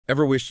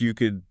Ever wished you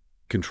could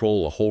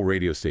control a whole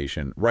radio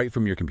station right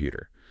from your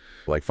computer?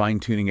 Like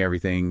fine-tuning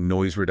everything,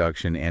 noise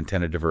reduction,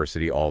 antenna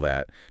diversity, all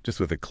that, just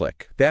with a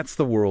click. That's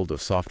the world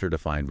of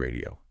software-defined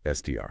radio,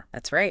 SDR.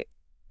 That's right.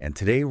 And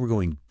today we're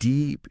going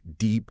deep,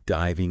 deep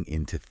diving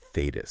into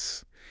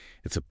Thetis.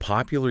 It's a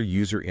popular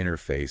user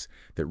interface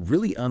that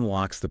really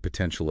unlocks the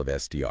potential of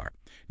SDR.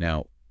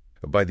 Now,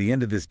 by the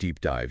end of this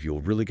deep dive,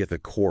 you'll really get the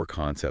core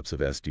concepts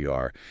of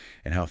SDR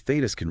and how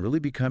Thetis can really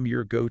become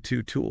your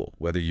go-to tool,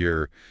 whether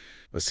you're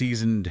a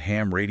seasoned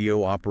ham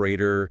radio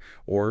operator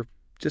or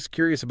just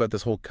curious about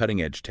this whole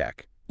cutting-edge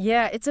tech.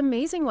 Yeah, it's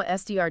amazing what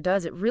SDR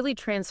does. It really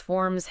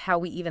transforms how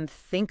we even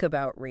think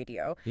about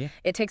radio. Yeah.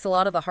 It takes a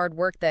lot of the hard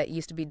work that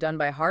used to be done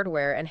by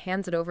hardware and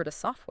hands it over to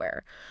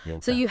software. Okay.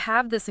 So you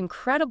have this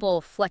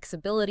incredible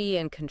flexibility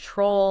and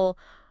control.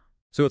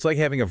 So it's like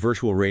having a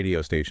virtual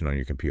radio station on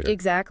your computer.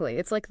 Exactly.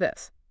 It's like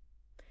this.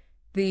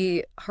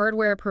 The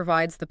hardware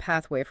provides the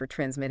pathway for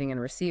transmitting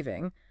and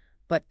receiving,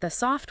 but the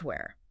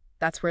software,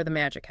 that's where the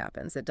magic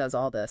happens. It does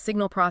all the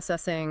signal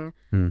processing,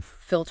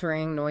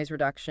 filtering, noise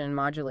reduction,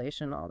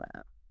 modulation, all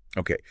that.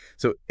 Okay,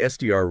 so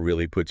SDR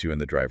really puts you in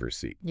the driver's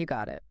seat. You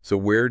got it. So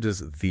where does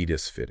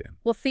Thetis fit in?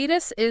 Well,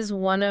 Thetis is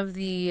one of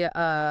the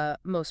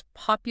most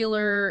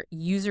popular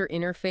user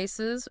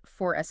interfaces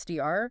for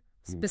SDR,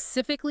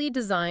 specifically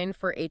designed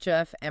for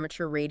HF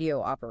amateur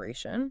radio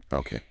operation.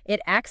 Okay. It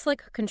acts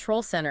like a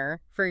control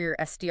center for your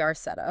SDR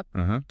setup,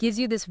 gives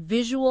you this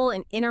visual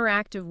and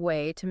interactive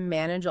way to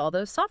manage all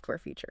those software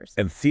features.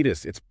 And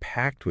Thetis, it's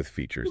packed with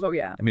features. Oh,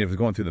 yeah. I mean, if it's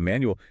going through the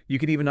manual, you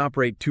can even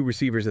operate 2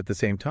 receivers at the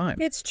same time.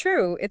 It's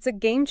true. It's a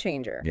game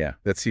changer. Yeah,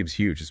 that seems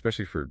huge,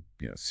 especially for,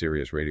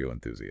 serious radio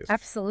enthusiasts.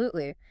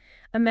 Absolutely.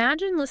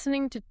 Imagine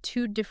listening to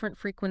 2 different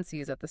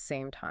frequencies at the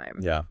same time.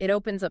 Yeah. It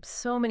opens up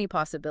so many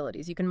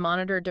possibilities. You can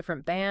monitor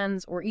different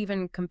bands or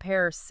even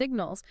compare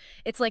signals.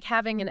 It's like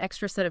having an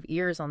extra set of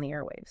ears on the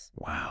airwaves.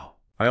 Wow.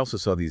 I also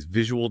saw these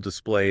visual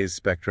displays,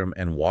 spectrum,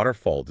 and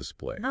waterfall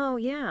display. Oh,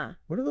 yeah.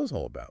 What are those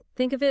all about?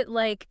 Think of it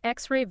like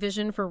X-ray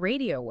vision for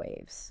radio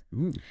waves.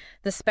 Ooh.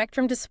 The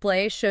spectrum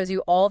display shows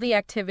you all the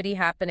activity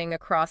happening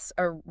across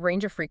a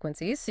range of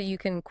frequencies, so you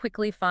can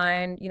quickly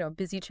find,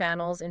 busy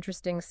channels,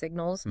 interesting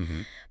signals.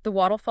 The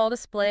waterfall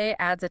display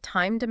adds a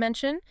time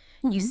dimension.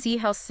 You see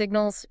how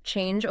signals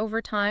change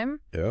over time.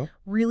 Yeah.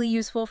 Really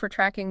useful for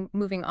tracking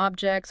moving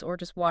objects or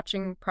just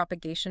watching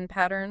propagation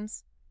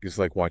patterns. It's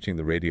like watching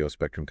the radio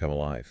spectrum come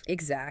alive.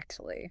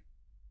 Exactly.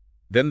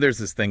 Then there's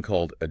this thing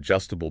called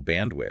adjustable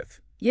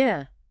bandwidth.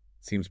 Yeah.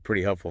 Seems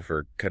pretty helpful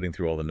for cutting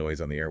through all the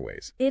noise on the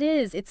airways. It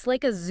is. It's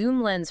like a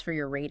zoom lens for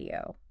your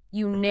radio.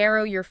 You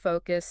narrow your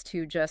focus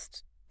to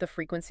just the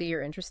frequency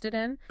you're interested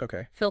in.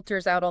 Okay.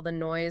 Filters out all the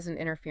noise and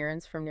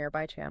interference from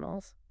nearby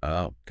channels.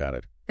 Oh, got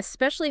it.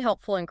 Especially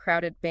helpful in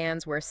crowded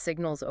bands where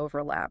signals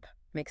overlap.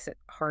 Makes it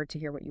hard to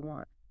hear what you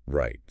want.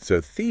 Right.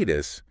 So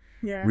Thetis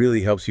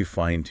really helps you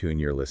fine-tune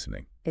your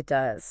listening. It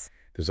does.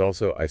 There's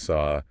also, I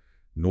saw,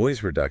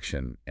 noise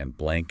reduction and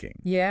blanking.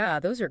 Yeah,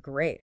 those are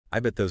great. I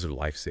bet those are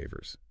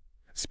lifesavers,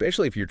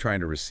 especially if you're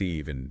trying to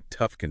receive in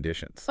tough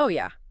conditions. Oh,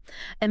 yeah.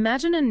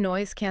 Imagine a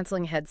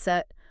noise-canceling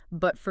headset,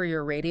 but for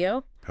your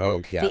radio.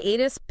 Oh, yeah. The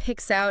Thetis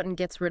picks out and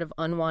gets rid of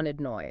unwanted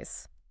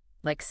noise,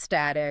 like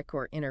static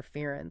or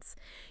interference.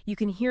 You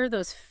can hear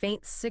those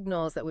faint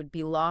signals that would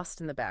be lost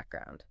in the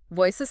background.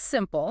 Voice is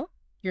simple.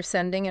 You're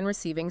sending and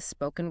receiving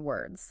spoken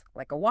words,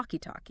 like a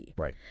walkie-talkie.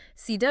 Right.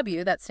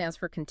 CW, that stands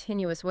for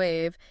continuous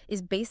wave,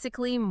 is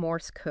basically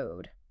Morse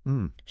code.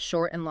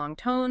 Short and long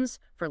tones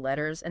for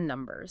letters and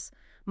numbers.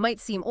 Might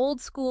seem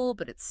old school,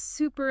 but it's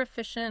super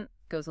efficient,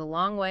 goes a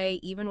long way,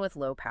 even with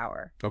low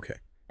power. Okay.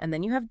 And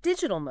then you have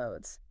digital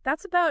modes.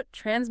 That's about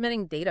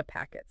transmitting data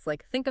packets.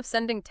 Like, think of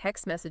sending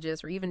text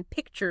messages or even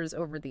pictures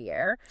over the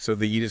air. So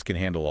the Thetis can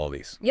handle all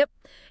these. Yep.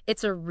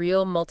 It's a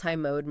real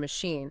multi-mode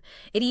machine.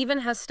 It even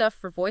has stuff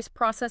for voice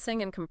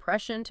processing and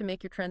compression to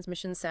make your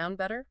transmission sound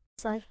better.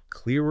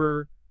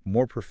 Clearer,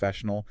 more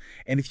professional.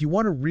 And if you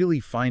want to really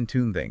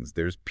fine-tune things,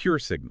 there's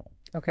PureSignal.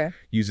 Okay.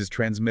 Uses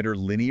transmitter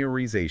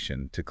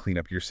linearization to clean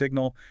up your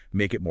signal,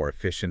 make it more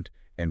efficient,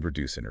 and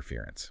reduce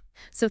interference.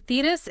 So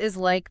Thetis is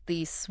like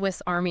the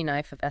Swiss Army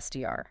knife of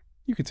SDR.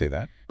 You could say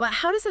that. But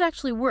how does it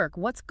actually work?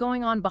 What's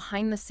going on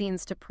behind the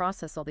scenes to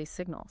process all these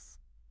signals?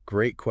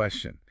 Great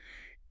question.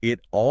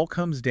 It all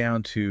comes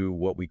down to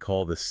what we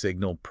call the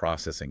signal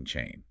processing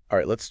chain. All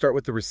right, let's start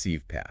with the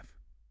receive path.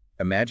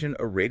 Imagine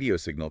a radio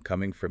signal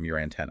coming from your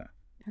antenna.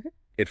 Okay.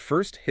 It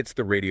first hits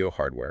the radio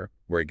hardware,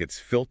 where it gets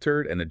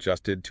filtered and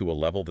adjusted to a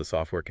level the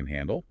software can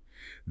handle.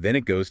 Then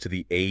it goes to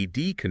the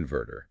AD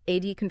converter.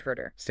 AD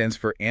converter. Stands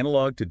for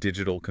analog to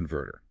digital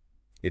converter.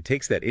 It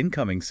takes that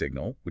incoming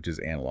signal, which is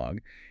analog,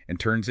 and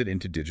turns it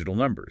into digital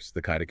numbers,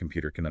 the kind a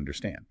computer can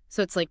understand.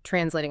 So it's like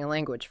translating a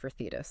language for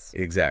Thetis.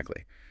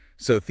 Exactly.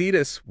 So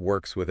Thetis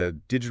works with a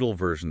digital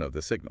version of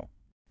the signal.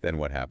 Then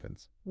what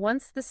happens?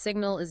 Once the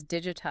signal is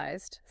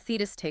digitized,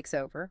 Thetis takes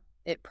over.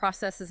 It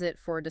processes it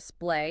for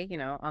display,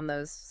 on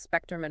those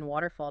spectrum and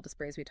waterfall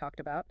displays we talked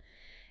about.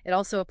 It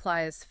also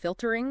applies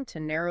filtering to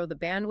narrow the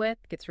bandwidth,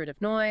 gets rid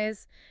of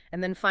noise,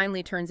 and then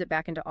finally turns it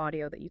back into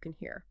audio that you can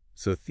hear.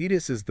 So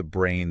Thetis is the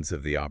brains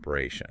of the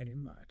operation. Pretty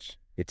much.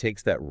 It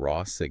takes that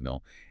raw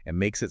signal and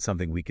makes it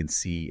something we can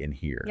see and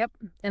hear. Yep.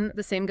 And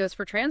the same goes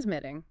for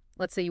transmitting.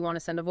 Let's say you want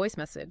to send a voice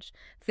message.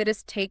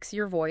 Thetis takes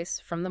your voice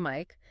from the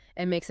mic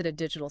and makes it a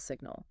digital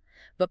signal.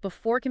 But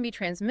before it can be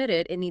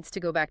transmitted, it needs to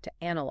go back to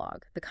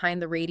analog, the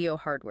kind the radio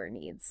hardware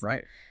needs.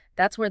 Right.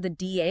 That's where the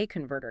DA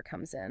converter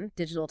comes in,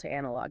 digital to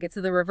analog. It's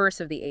the reverse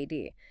of the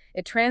AD.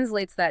 It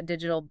translates that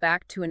digital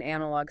back to an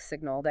analog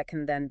signal that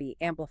can then be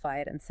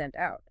amplified and sent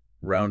out.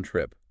 Round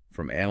trip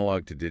from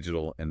analog to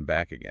digital and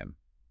back again.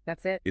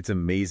 That's it. It's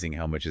amazing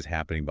how much is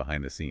happening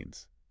behind the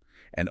scenes.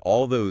 And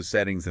all those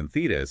settings in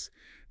Thetis,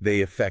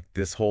 they affect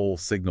this whole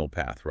signal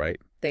path, right?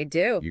 They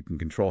do. You can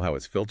control how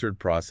it's filtered,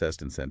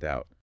 processed, and sent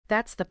out.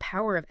 That's the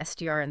power of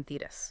SDR and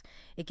Thetis.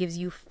 It gives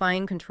you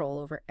fine control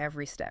over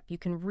every step. You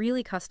can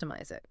really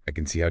customize it. I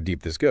can see how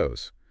deep this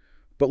goes.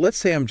 But let's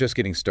say I'm just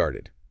getting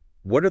started.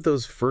 What are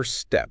those first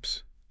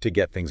steps to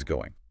get things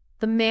going?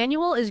 The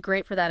manual is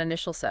great for that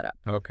initial setup.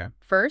 Okay.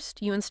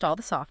 First, you install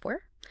the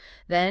software.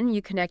 Then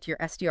you connect your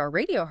SDR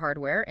radio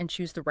hardware and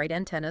choose the right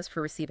antennas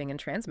for receiving and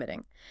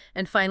transmitting.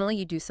 And finally,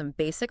 you do some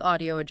basic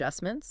audio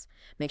adjustments.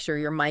 Make sure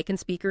your mic and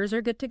speakers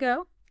are good to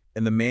go.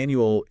 And the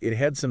manual, it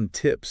had some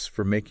tips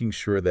for making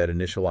sure that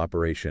initial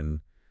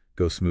operation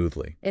goes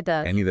smoothly. It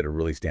does. Any that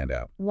really stand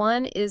out.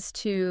 One is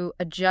to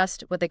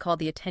adjust what they call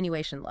the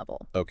attenuation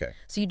level. Okay.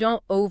 So you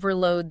don't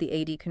overload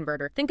the AD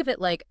converter. Think of it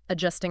like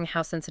adjusting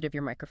how sensitive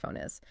your microphone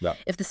is. Yeah.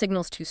 If the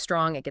signal's too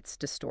strong, it gets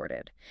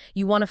distorted.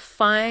 You want to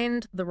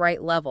find the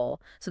right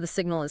level so the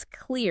signal is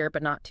clear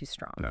but not too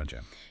strong.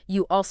 Gotcha.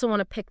 You also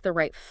want to pick the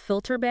right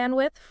filter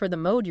bandwidth for the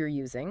mode you're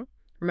using.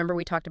 Remember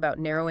we talked about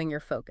narrowing your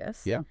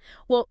focus? Yeah.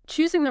 Well,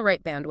 choosing the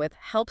right bandwidth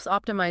helps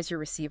optimize your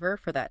receiver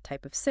for that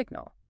type of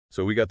signal.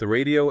 So we got the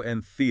radio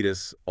and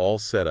Thetis all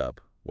set up.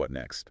 What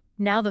next?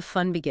 Now the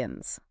fun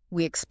begins.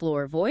 We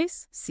explore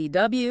voice,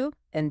 CW,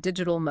 and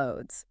digital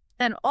modes,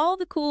 and all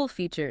the cool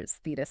features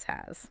Thetis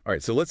has. All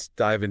right, so let's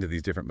dive into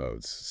these different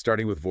modes,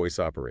 starting with voice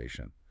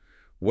operation.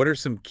 What are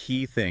some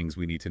key things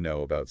we need to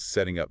know about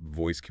setting up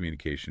voice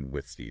communication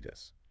with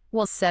Thetis?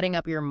 Well, setting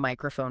up your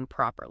microphone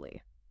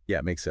properly. Yeah,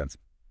 it makes sense.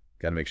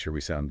 Got to make sure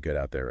we sound good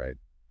out there, right?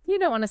 You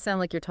don't want to sound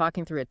like you're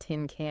talking through a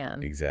tin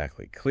can.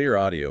 Exactly. Clear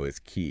audio is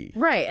key.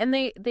 Right, and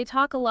they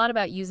talk a lot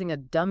about using a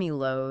dummy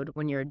load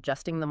when you're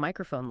adjusting the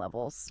microphone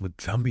levels. With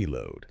dummy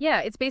load. Yeah,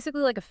 it's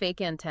basically like a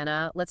fake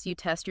antenna, lets you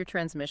test your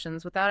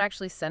transmissions without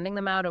actually sending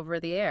them out over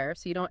the air,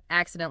 so you don't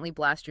accidentally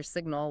blast your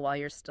signal while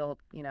you're still,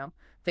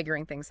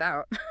 figuring things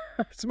out.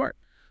 Smart.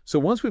 So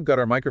once we've got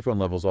our microphone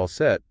levels all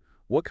set,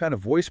 what kind of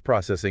voice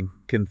processing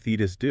can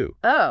Thetis do?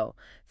 Oh,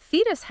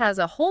 Thetis has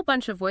a whole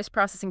bunch of voice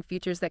processing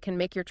features that can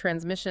make your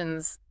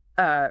transmissions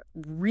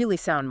really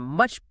sound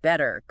much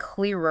better,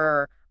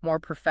 clearer, more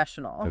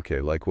professional. Okay,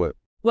 like what?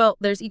 Well,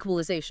 there's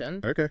equalization.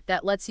 Okay.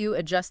 That lets you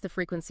adjust the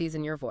frequencies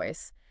in your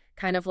voice,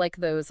 kind of like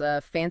those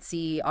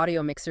fancy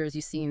audio mixers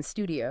you see in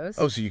studios.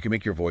 Oh, so you can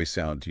make your voice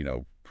sound,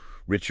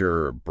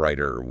 richer or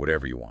brighter or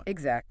whatever you want.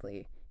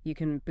 Exactly. You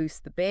can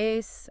boost the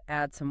bass,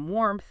 add some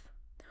warmth,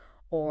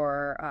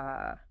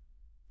 or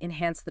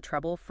enhance the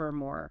treble for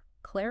more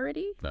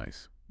clarity.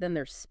 Nice. Then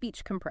there's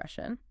speech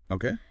compression.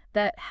 Okay.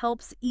 That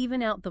helps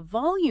even out the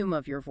volume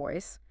of your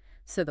voice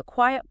so the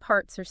quiet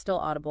parts are still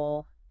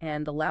audible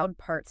and the loud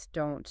parts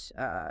don't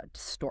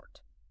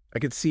distort. I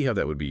could see how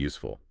that would be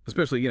useful,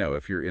 especially,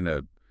 if you're in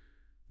a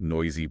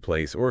noisy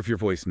place or if your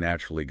voice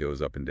naturally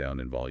goes up and down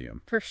in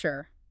volume. For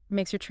sure.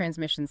 Makes your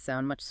transmissions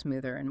sound much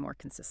smoother and more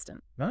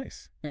consistent.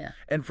 Nice. Yeah.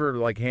 And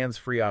for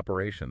hands-free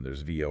operation,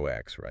 there's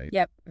VOX, right?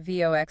 Yep.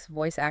 VOX,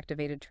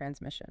 voice-activated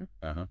transmission.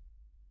 Uh-huh.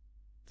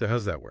 So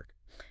how's that work?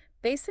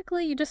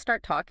 Basically, you just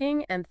start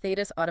talking and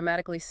Thetis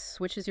automatically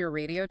switches your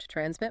radio to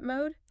transmit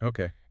mode.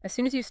 Okay. As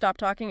soon as you stop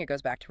talking, it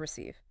goes back to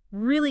receive.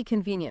 Really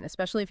convenient,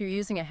 especially if you're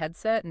using a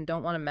headset and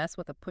don't want to mess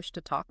with a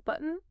push-to-talk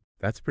button.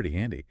 That's pretty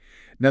handy.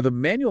 Now, the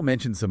manual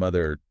mentions some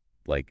other,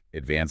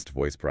 advanced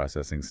voice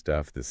processing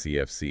stuff, the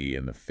CFC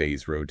and the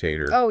phase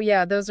rotator. Oh,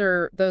 yeah, those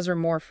are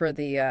more for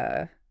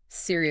the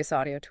serious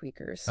audio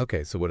tweakers.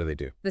 Okay, so what do they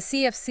do? The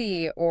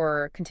CFC,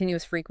 or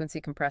continuous frequency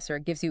compressor,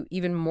 gives you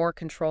even more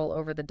control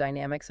over the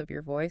dynamics of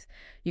your voice.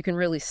 You can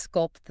really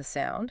sculpt the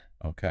sound.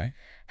 Okay.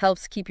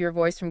 Helps keep your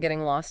voice from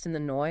getting lost in the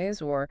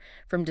noise or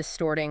from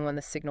distorting when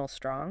the signal's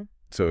strong.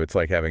 So it's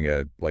like having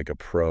a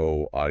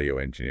pro audio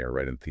engineer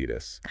right in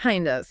Thetis.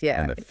 Kind of,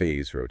 yeah. And the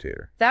phase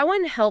rotator. That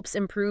one helps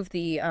improve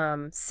the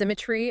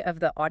symmetry of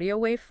the audio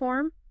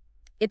waveform.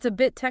 It's a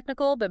bit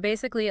technical, but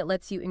basically it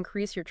lets you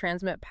increase your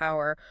transmit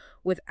power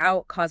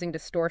without causing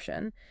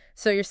distortion.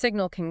 So your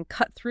signal can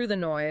cut through the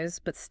noise,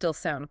 but still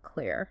sound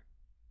clear.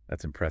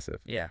 That's impressive.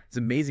 Yeah. It's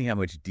amazing how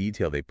much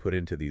detail they put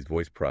into these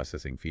voice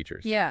processing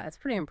features. Yeah, it's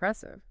pretty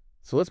impressive.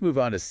 So let's move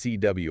on to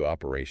CW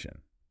operation.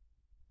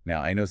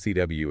 Now, I know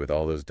CW with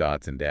all those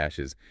dots and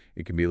dashes,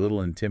 it can be a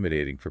little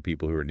intimidating for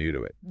people who are new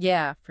to it.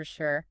 Yeah, for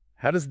sure.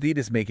 How does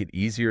Thetis make it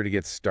easier to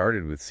get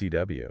started with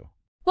CW?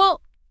 Well,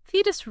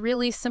 Thetis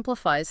really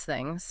simplifies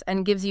things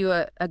and gives you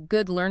a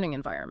good learning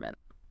environment.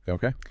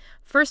 Okay.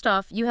 First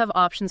off, you have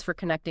options for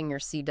connecting your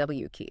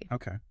CW key.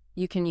 Okay.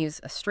 You can use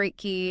a straight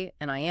key,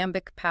 an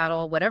iambic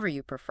paddle, whatever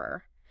you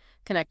prefer.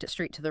 Connect it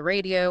straight to the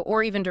radio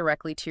or even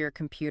directly to your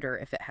computer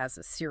if it has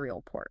a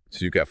serial port.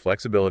 So you've got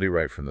flexibility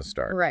right from the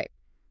start. Right.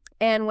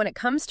 And when it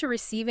comes to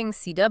receiving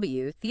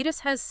CW, Thetis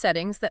has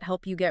settings that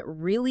help you get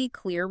really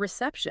clear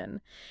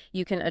reception.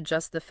 You can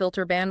adjust the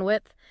filter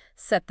bandwidth,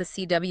 set the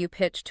CW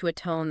pitch to a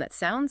tone that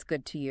sounds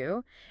good to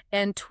you,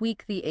 and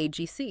tweak the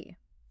AGC.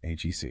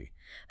 AGC.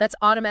 That's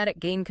automatic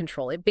gain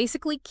control. It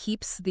basically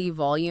keeps the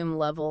volume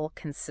level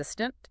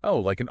consistent. Oh,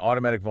 like an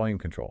automatic volume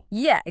control.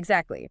 Yeah,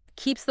 exactly.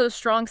 Keeps those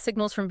strong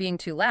signals from being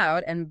too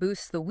loud and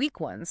boosts the weak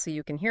ones so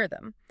you can hear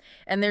them.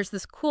 And there's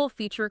this cool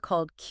feature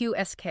called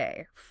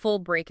QSK, full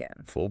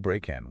break-in. Full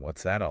break-in.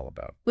 What's that all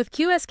about? With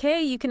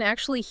QSK, you can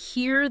actually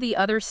hear the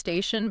other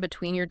station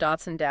between your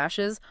dots and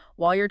dashes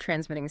while you're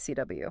transmitting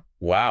CW.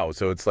 Wow,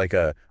 so it's like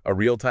a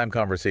real-time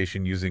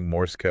conversation using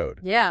Morse code.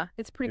 Yeah,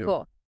 it's pretty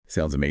cool.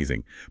 Sounds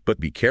amazing.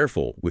 But be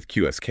careful with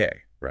QSK,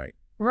 right?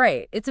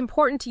 Right. It's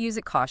important to use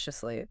it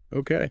cautiously.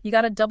 Okay. You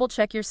got to double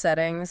check your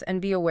settings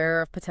and be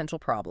aware of potential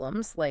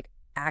problems like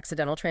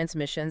accidental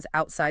transmissions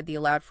outside the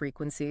allowed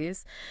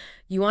frequencies.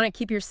 You want to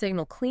keep your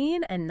signal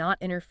clean and not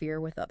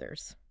interfere with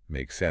others.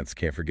 Makes sense.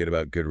 Can't forget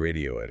about good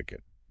radio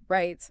etiquette.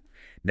 Right.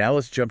 Now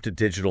let's jump to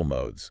digital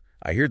modes.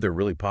 I hear they're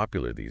really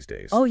popular these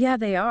days. Oh, yeah,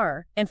 they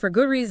are. And for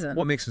good reason.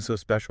 What makes them so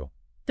special?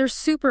 They're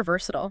super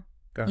versatile.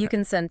 Go You ahead.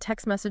 can send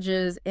text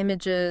messages,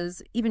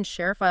 images, even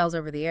share files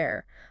over the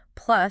air.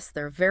 Plus,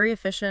 they're very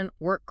efficient,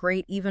 work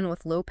great even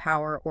with low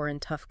power or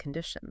in tough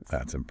conditions.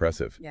 That's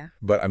impressive. Yeah.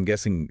 But I'm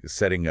guessing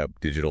setting up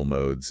digital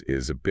modes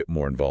is a bit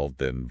more involved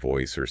than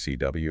voice or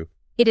CW.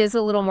 It is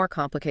a little more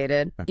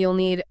complicated. You'll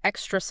need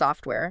extra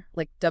software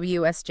like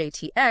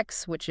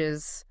WSJTX, which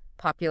is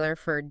popular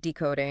for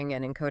decoding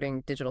and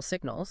encoding digital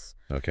signals.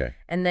 Okay.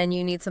 And then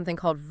you need something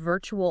called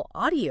virtual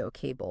audio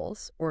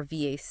cables, or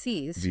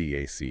VACs.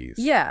 VACs.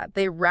 Yeah,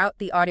 they route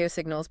the audio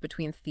signals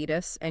between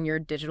Thetis and your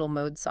digital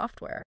mode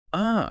software.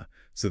 Ah,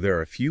 so there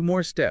are a few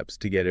more steps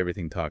to get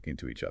everything talking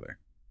to each other.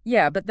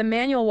 Yeah, but the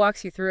manual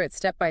walks you through it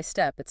step by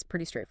step. It's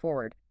pretty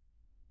straightforward.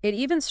 It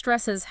even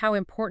stresses how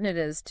important it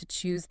is to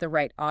choose the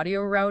right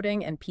audio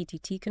routing and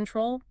PTT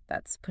control,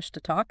 that's push to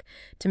talk,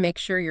 to make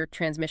sure your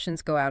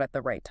transmissions go out at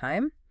the right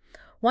time.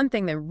 One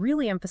thing they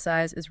really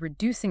emphasize is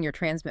reducing your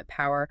transmit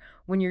power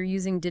when you're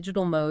using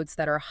digital modes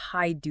that are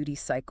high duty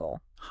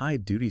cycle. High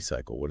duty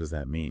cycle, what does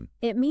that mean?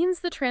 It means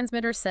the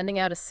transmitter's sending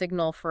out a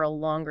signal for a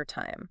longer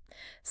time.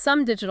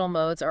 Some digital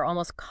modes are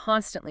almost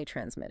constantly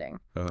transmitting.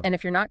 And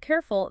if you're not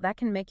careful, that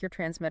can make your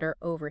transmitter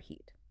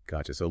overheat.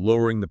 Gotcha. So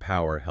lowering the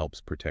power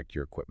helps protect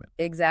your equipment.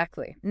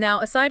 Exactly. Now,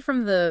 aside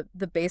from the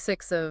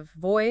basics of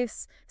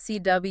voice,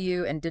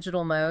 CW, and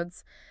digital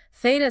modes,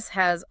 Thetis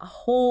has a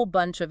whole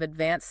bunch of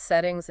advanced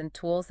settings and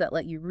tools that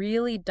let you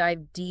really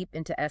dive deep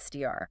into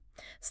SDR.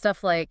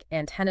 Stuff like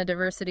antenna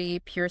diversity,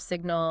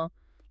 PureSignal,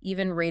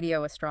 even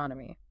radio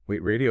astronomy.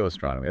 Wait, radio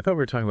astronomy. I thought we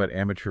were talking about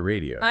amateur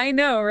radio. I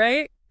know,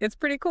 right? It's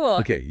pretty cool.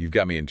 Okay, you've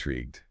got me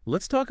intrigued.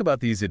 Let's talk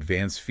about these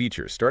advanced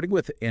features, starting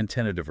with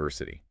antenna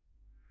diversity.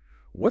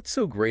 What's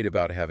so great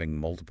about having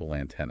multiple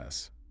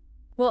antennas?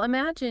 Well,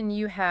 imagine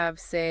you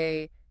have,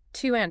 say,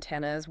 2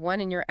 antennas,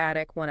 one in your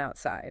attic, one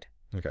outside.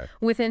 Okay.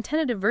 With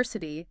antenna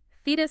diversity,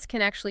 Thetis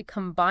can actually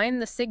combine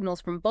the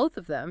signals from both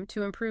of them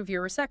to improve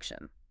your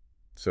reception.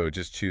 So it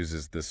just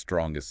chooses the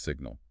strongest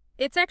signal.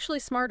 It's actually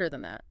smarter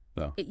than that.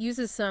 Oh. It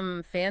uses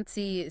some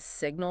fancy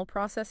signal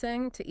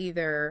processing to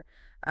either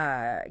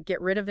get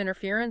rid of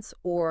interference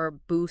or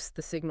boost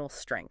the signal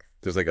strength.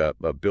 There's like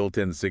a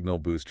built-in signal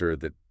booster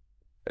that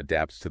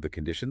adapts to the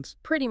conditions?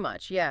 Pretty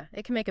much, yeah.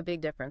 It can make a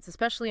big difference,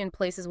 especially in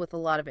places with a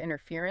lot of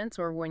interference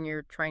or when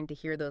you're trying to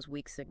hear those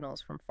weak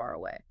signals from far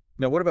away.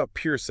 Now, what about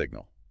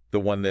PureSignal, the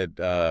one that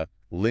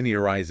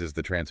linearizes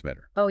the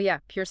transmitter? Oh, yeah,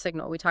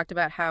 PureSignal. We talked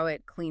about how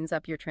it cleans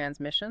up your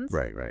transmissions.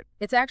 Right, right.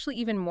 It's actually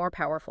even more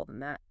powerful than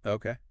that.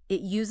 Okay.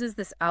 It uses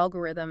this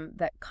algorithm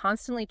that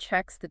constantly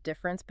checks the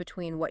difference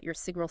between what your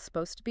signal's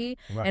supposed to be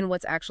and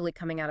what's actually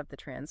coming out of the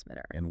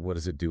transmitter. And what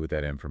does it do with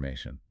that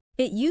information?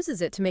 It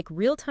uses it to make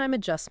real-time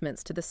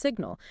adjustments to the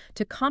signal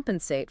to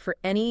compensate for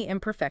any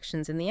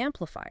imperfections in the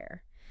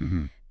amplifier.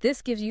 Mm-hmm.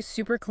 This gives you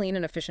super clean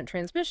and efficient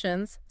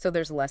transmissions, so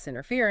there's less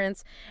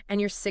interference, and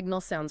your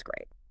signal sounds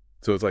great.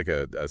 So it's like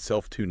a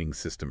self-tuning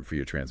system for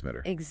your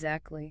transmitter.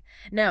 Exactly.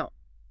 Now,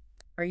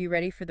 are you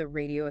ready for the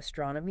radio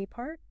astronomy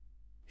part?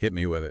 Hit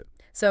me with it.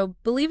 So,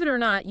 believe it or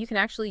not, you can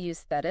actually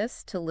use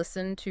Thetis to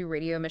listen to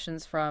radio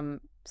emissions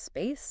from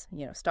space,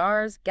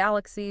 stars,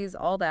 galaxies,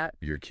 all that.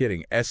 You're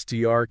kidding.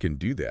 SDR can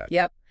do that.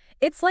 Yep.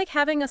 It's like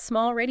having a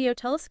small radio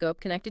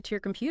telescope connected to your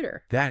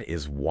computer. That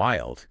is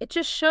wild. It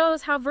just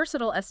shows how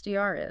versatile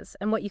SDR is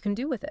and what you can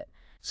do with it.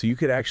 So you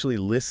could actually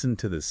listen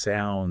to the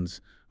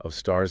sounds of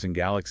stars and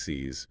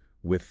galaxies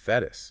with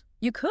Thetis.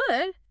 You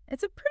could.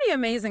 It's a pretty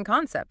amazing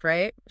concept,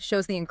 right?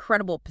 Shows the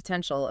incredible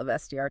potential of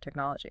SDR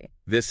technology.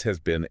 This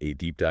has been a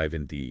deep dive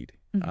indeed.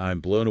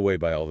 I'm blown away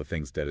by all the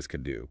things Thetis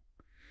can do.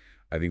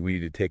 I think we need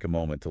to take a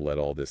moment to let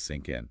all this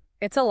sink in.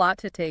 It's a lot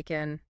to take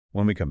in.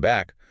 When we come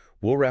back,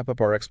 we'll wrap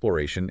up our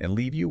exploration and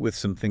leave you with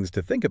some things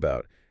to think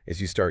about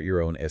as you start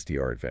your own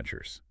SDR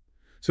adventures.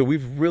 So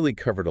we've really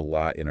covered a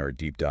lot in our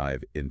deep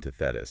dive into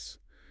Thetis,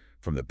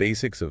 from the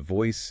basics of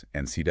voice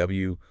and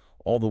CW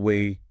all the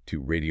way to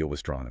radio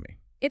astronomy.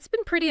 It's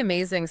been pretty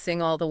amazing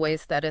seeing all the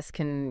ways Thetis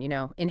can,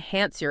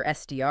 enhance your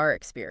SDR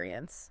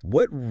experience.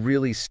 What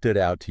really stood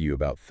out to you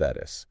about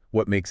Thetis?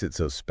 What makes it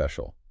so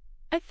special?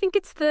 I think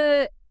it's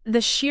the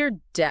sheer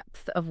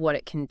depth of what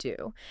it can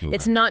do.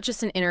 It's Okay. not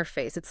just an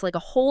interface, it's like a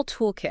whole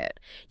toolkit.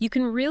 You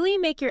can really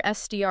make your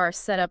SDR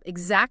set up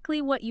exactly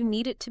what you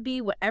need it to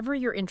be, whatever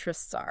your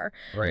interests are.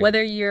 Right.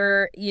 Whether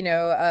you're,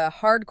 a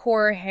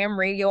hardcore ham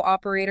radio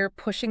operator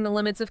pushing the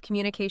limits of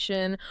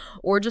communication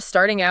or just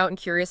starting out and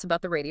curious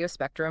about the radio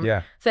spectrum,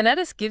 Yeah.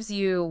 Thetis gives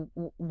you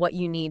what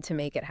you need to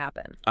make it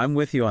happen. I'm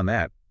with you on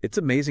that. It's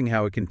amazing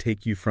how it can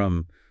take you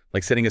from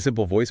like sending a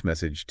simple voice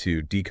message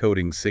to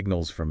decoding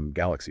signals from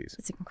galaxies.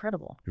 It's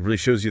incredible. It really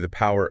shows you the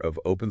power of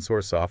open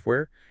source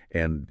software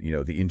and,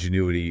 the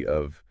ingenuity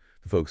of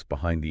the folks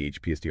behind the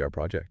HPSDR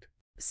project.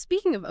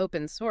 Speaking of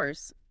open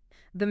source,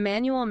 the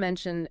manual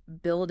mentioned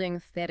building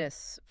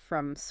Thetis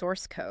from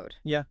source code.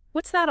 Yeah.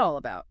 What's that all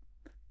about?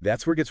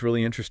 That's where it gets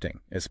really interesting,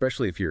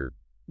 especially if you're,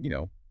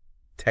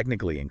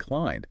 technically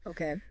inclined.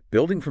 Okay.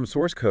 Building from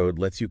source code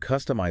lets you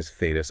customize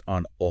Thetis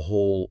on a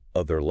whole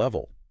other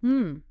level.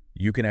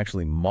 You can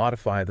actually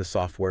modify the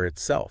software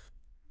itself,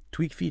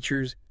 tweak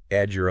features,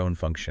 add your own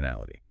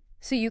functionality.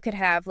 So you could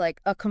have like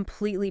a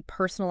completely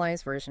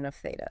personalized version of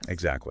Thetis.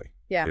 Exactly.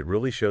 Yeah. It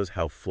really shows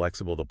how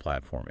flexible the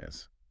platform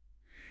is.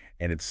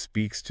 And it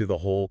speaks to the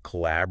whole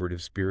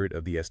collaborative spirit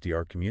of the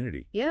SDR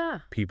community. Yeah.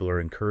 People are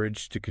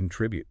encouraged to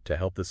contribute to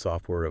help the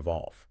software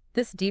evolve.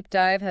 This deep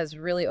dive has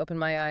really opened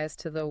my eyes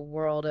to the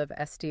world of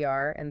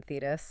SDR and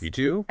Thetis. You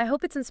too? I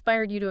hope it's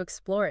inspired you to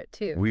explore it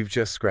too. We've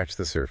just scratched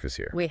the surface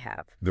here. We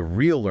have. The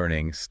real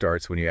learning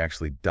starts when you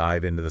actually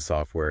dive into the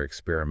software,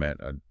 experiment,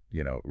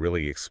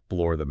 really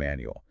explore the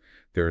manual.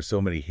 There are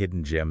so many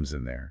hidden gems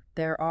in there.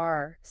 There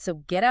are. So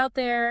get out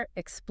there,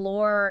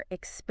 explore,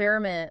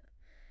 experiment,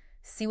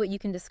 see what you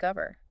can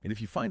discover. And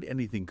if you find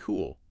anything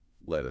cool,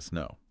 let us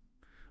know.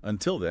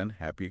 Until then,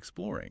 happy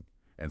exploring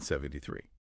and 73.